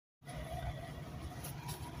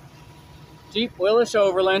Jeep Willis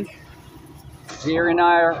Overland. Jerry and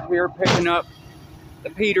I are here picking up the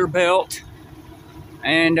Peterbilt,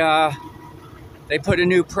 and they put a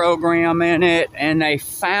new program in it, and they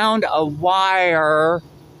found a wire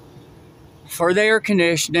for the air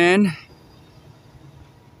conditioning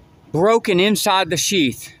broken inside the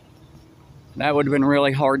sheath. That would have been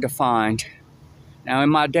really hard to find. Now, in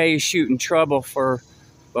my days shooting trouble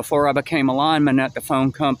before I became a lineman at the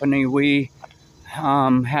phone company, we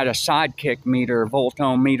had a sidekick meter, a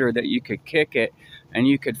volt-ohm meter that you could kick it and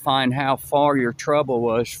you could find how far your trouble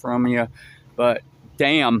was from you. But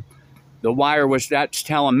damn, the wire that's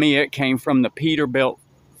telling me it came from the Peterbilt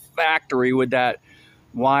factory with that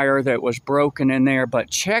wire that was broken in there. But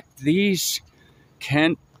check these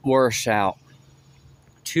Kenworths out.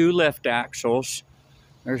 2 lift axles.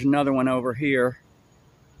 There's another one over here.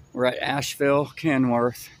 We're at Asheville,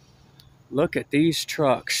 Kenworth. Look at these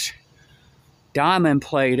trucks. Diamond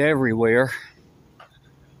plate everywhere.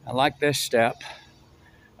 I like this step.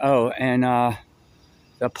 Oh, and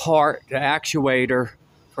the actuator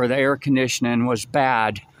for the air conditioning was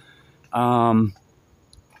bad. It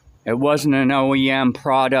wasn't an OEM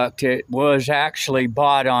product. It was actually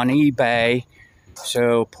bought on eBay.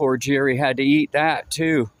 So poor Jerry had to eat that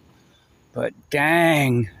too. But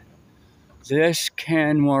dang, this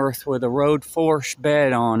Kenworth with a road force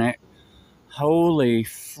bed on it. Holy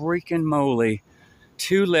freaking moly.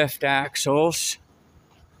 2 lift axles.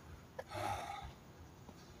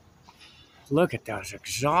 Look at those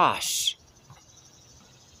exhausts.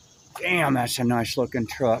 Damn, that's a nice looking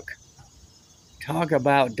truck. Talk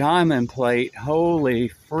about diamond plate. Holy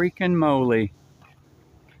freaking moly.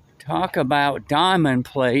 Talk about diamond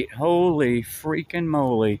plate. Holy freaking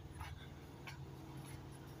moly.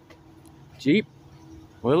 Jeep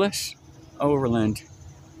Willis Overland.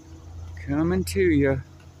 Coming to you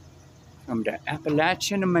from the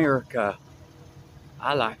Appalachian America.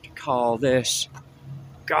 I like to call this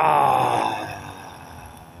God's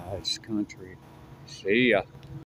country. See ya.